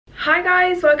Hi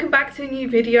guys, welcome back to a new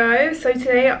video. So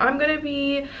today I'm going to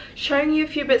be showing you a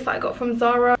few bits that I got from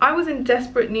Zara. I was in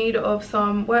desperate need of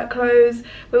some work clothes.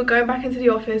 We were going back into the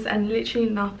office and literally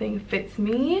nothing fits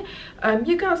me.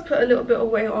 You guys put a little bit of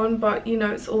weight on, but you know,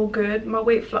 it's all good. My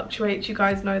weight fluctuates, you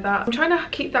guys know that. I'm trying to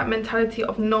keep that mentality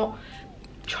of not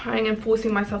trying and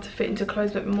forcing myself to fit into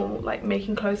clothes, but more like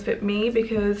making clothes fit me,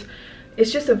 because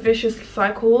it's just a vicious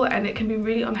cycle and it can be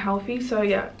really unhealthy. So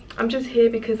yeah, I'm just here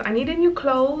because I needed new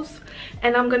clothes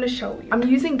and I'm going to show you. I'm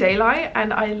using Daylight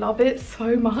and I love it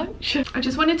so much. I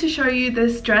just wanted to show you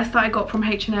this dress that I got from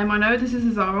H&M. I know this is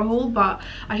a Zara haul, but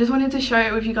I just wanted to share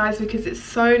it with you guys because it's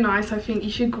so nice. I think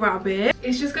you should grab it.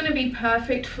 It's just going to be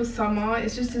perfect for summer.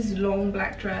 It's just this long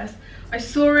black dress. I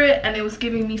saw it and it was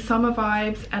giving me summer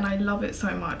vibes and I love it so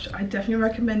much. I definitely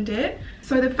recommend it.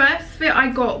 So the first fit I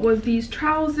got was these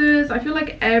trousers. I feel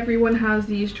like everyone has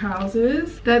these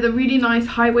trousers. They're the really nice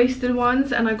high-waisted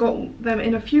ones and I got them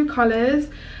in a few colors.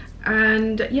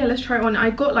 And yeah, let's try it on. I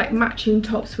got like matching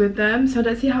tops with them, so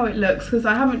let's see how it looks because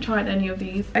I haven't tried any of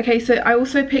these. Okay, so I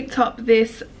also picked up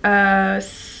this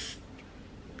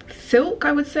silk,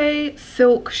 I would say,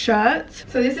 silk shirt.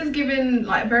 So this is giving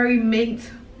like very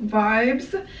mint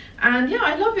vibes and yeah,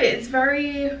 I love it. It's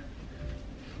very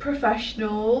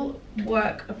professional,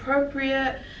 work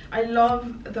appropriate. I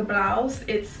love the blouse.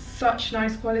 It's such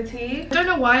nice quality. I don't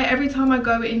know why every time I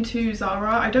go into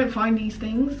Zara I don't find these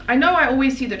things. I know I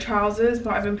always see the trousers,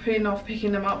 but I've been putting off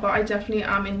picking them up, but I definitely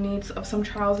am in need of some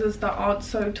trousers that aren't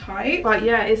so tight. But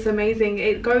yeah, it's amazing.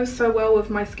 It goes so well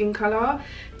with my skin color.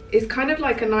 It's kind of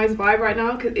like a nice vibe right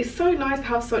now because it's so nice to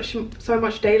have so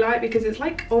much daylight, because it's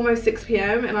like almost 6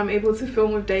 p.m. and I'm able to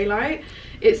film with daylight.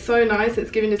 It's so nice.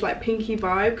 It's giving this like pinky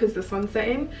vibe because the sun's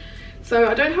setting. So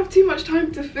I don't have too much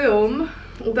time to film,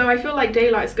 although I feel like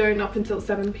daylight's going up until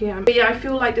 7 p.m. But yeah, I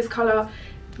feel like this color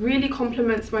really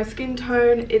complements my skin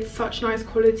tone. It's such nice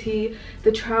quality.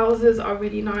 The trousers are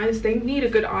really nice. They need a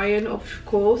good iron, of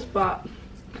course, but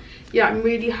yeah, I'm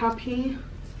really happy.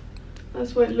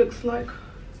 That's what it looks like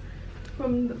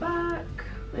from the back.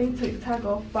 I need to take the tag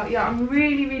off, but yeah, I'm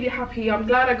really happy. I'm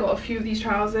glad I got a few of these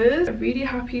trousers. I'm really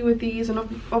happy with these, and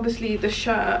obviously the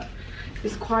shirt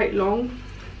is quite long.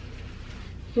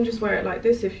 You can just wear it like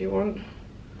this if you want.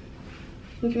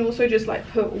 You can also just like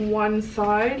put one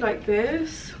side like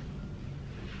this.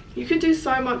 You could do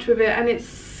so much with it and it's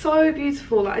so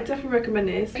beautiful. Like, I definitely recommend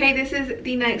this. Okay, this is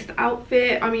the next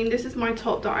outfit. I mean, this is my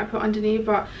top that I put underneath,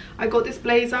 but I got this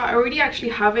blazer. I already actually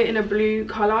have it in a blue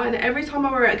color and every time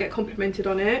I wear it I get complimented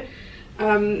on it.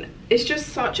 It's just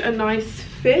such a nice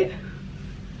fit.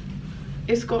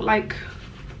 It's got like,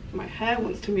 my hair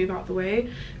wants to move out the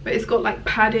way, but it's got like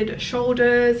padded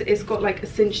shoulders. It's got like a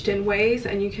cinched in waist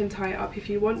and you can tie it up if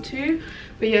you want to.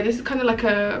 But yeah, this is kind of like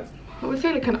a, I would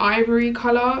say like an ivory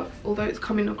color, although it's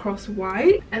coming across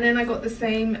white. And then I got the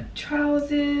same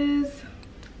trousers.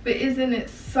 But isn't it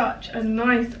such a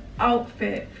nice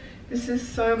outfit? This is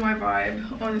so my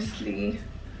vibe, honestly.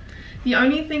 The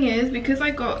only thing is, because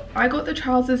I got the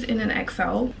trousers in an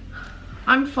XL.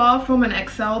 I'm far from an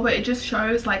XL, but it just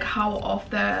shows like how off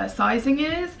their sizing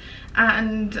is.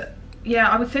 And yeah,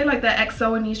 I would say like the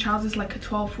XL in these trousers like a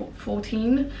 12,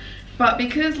 14. But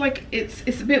because like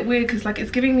it's a bit weird because like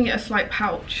it's giving me a slight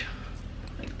pouch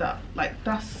like that. Like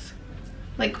that's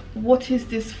like, what is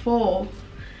this for?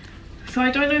 So I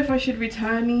don't know if I should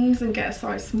return these and get a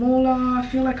size smaller. I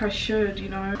feel like I should, you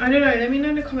know. I don't know, let me know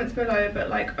in the comments below, but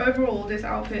like overall this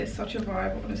outfit is such a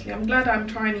vibe, honestly. I'm glad I'm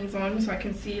trying these on so I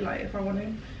can see like if I want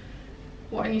to,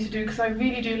 what I need to do, because I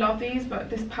really do love these, but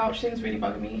this pouch thing's really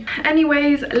bugging me.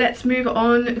 Anyways, let's move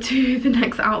on to the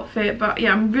next outfit. But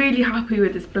yeah, I'm really happy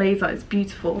with this blazer. It's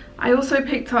beautiful. I also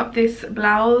picked up this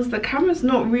blouse. The camera's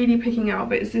not really picking out,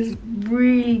 but it's this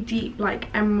really deep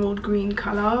like emerald green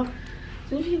color.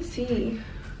 I don't know if you can see.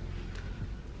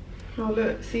 Oh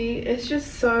look, see, it's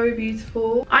just so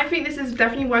beautiful. I think this is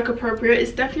definitely work appropriate.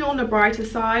 It's definitely on the brighter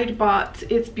side, but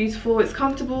it's beautiful, it's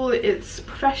comfortable, it's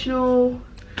professional.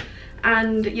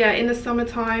 And yeah, in the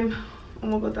summertime, oh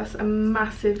my god, that's a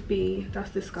massive bee.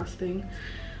 That's disgusting.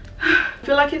 I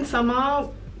feel like in summer,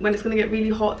 when it's gonna get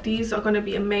really hot, these are gonna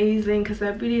be amazing because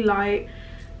they're really light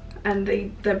and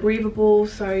they're breathable.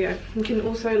 So yeah, you can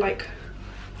also like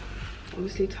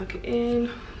obviously tuck it in.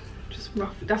 Just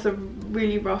rough, that's a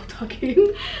really rough tuck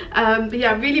in. But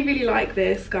yeah, I really like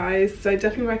this, guys, so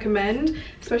definitely recommend,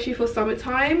 especially for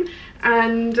summertime.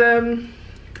 And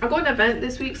I got an event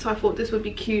this week, so I thought this would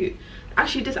be cute.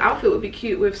 Actually, this outfit would be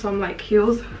cute with some like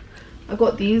heels. I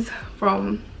got these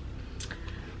from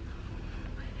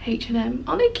H&M.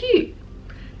 Aren't they cute?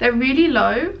 They're really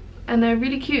low and they're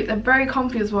really cute. They're very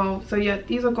comfy as well. So yeah,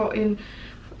 these I got in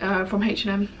from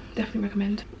H&M. Definitely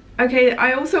recommend. Okay,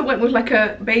 I also went with like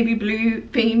a baby blue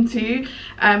theme too,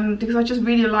 because I just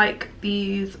really like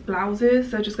these blouses.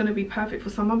 They're just going to be perfect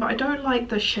for summer, but I don't like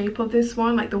the shape of this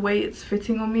one, like the way it's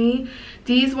fitting on me.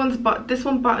 These ones, but this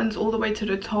one buttons all the way to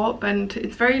the top and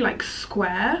it's very like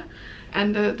square,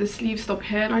 and the sleeves stop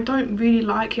here, and I don't really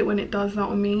like it when it does that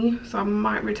on me, so I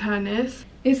might return this.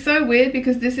 It's so weird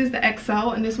because this is the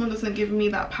XL and this one doesn't give me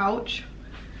that pouch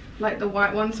like the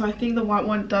white one, so I think the white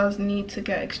one does need to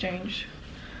get exchanged.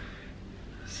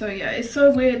 So yeah, it's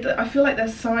so weird that I feel like their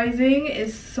sizing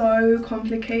is so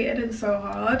complicated and so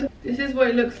hard. This is what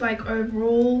it looks like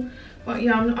overall, but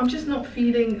yeah, I'm just not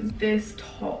feeling this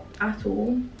top at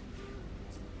all.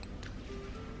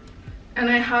 And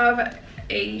I have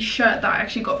a shirt that I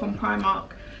actually got from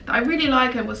Primark that I really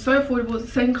like and was so affordable. It's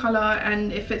the same color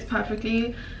and it fits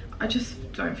perfectly. I just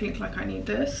don't think like I need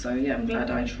this, so yeah, I'm glad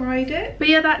I tried it. But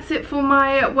yeah, that's it for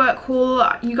my work haul.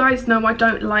 You guys know I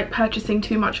don't like purchasing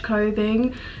too much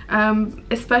clothing,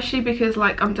 especially because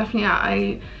like I'm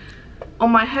definitely on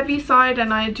my heavy side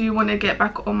and I do want to get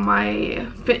back on my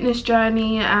fitness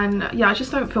journey, and yeah, I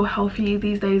just don't feel healthy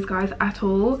these days, guys, at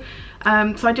all.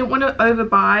 So I didn't want to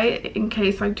overbuy in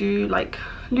case I do like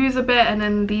lose a bit and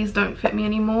then these don't fit me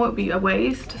anymore. It'd be a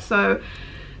waste. So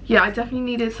yeah, I definitely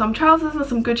needed some trousers and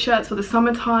some good shirts for the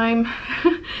summertime.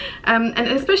 And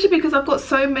especially because I've got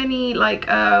so many like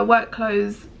work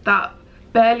clothes that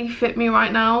barely fit me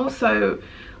right now, so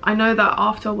I know that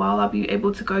after a while I'll be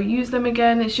able to go use them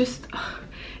again. It's just,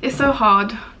 it's so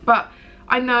hard. But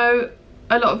I know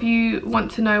a lot of you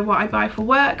want to know what I buy for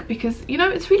work, because you know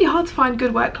it's really hard to find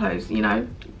good work clothes. You know,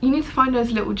 you need to find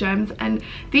those little gems, and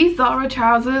these Zara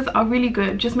trousers are really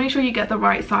good. Just make sure you get the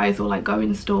right size, or like go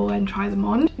in store and try them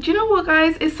on. Do you know what,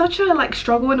 guys, it's such a like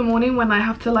struggle in the morning when I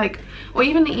have to like, or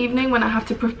even the evening when I have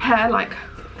to prepare like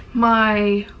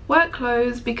my work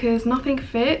clothes, because nothing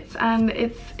fits and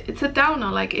it's a downer.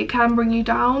 Like, it can bring you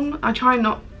down. I try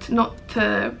not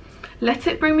to let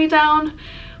it bring me down,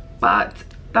 but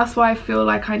that's why I feel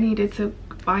like I needed to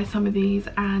buy some of these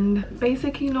and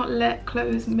basically not let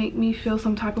clothes make me feel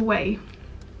some type of way,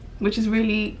 which is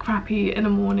really crappy in the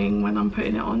morning when I'm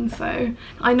putting it on. So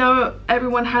I know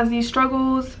everyone has these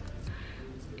struggles.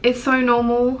 It's so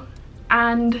normal,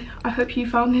 and I hope you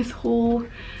found this haul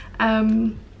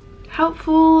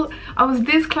helpful. I was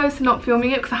this close to not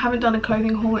filming it because I haven't done a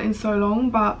clothing haul in so long,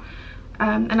 but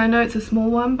and I know it's a small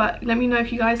one, but let me know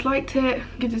if you guys liked it.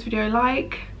 Give this video a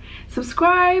like,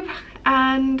 subscribe,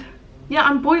 and yeah,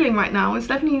 I'm boiling right now. It's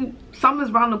definitely, summer's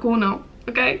around the corner,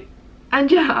 okay?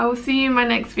 And yeah, I will see you in my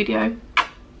next video.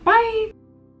 Bye!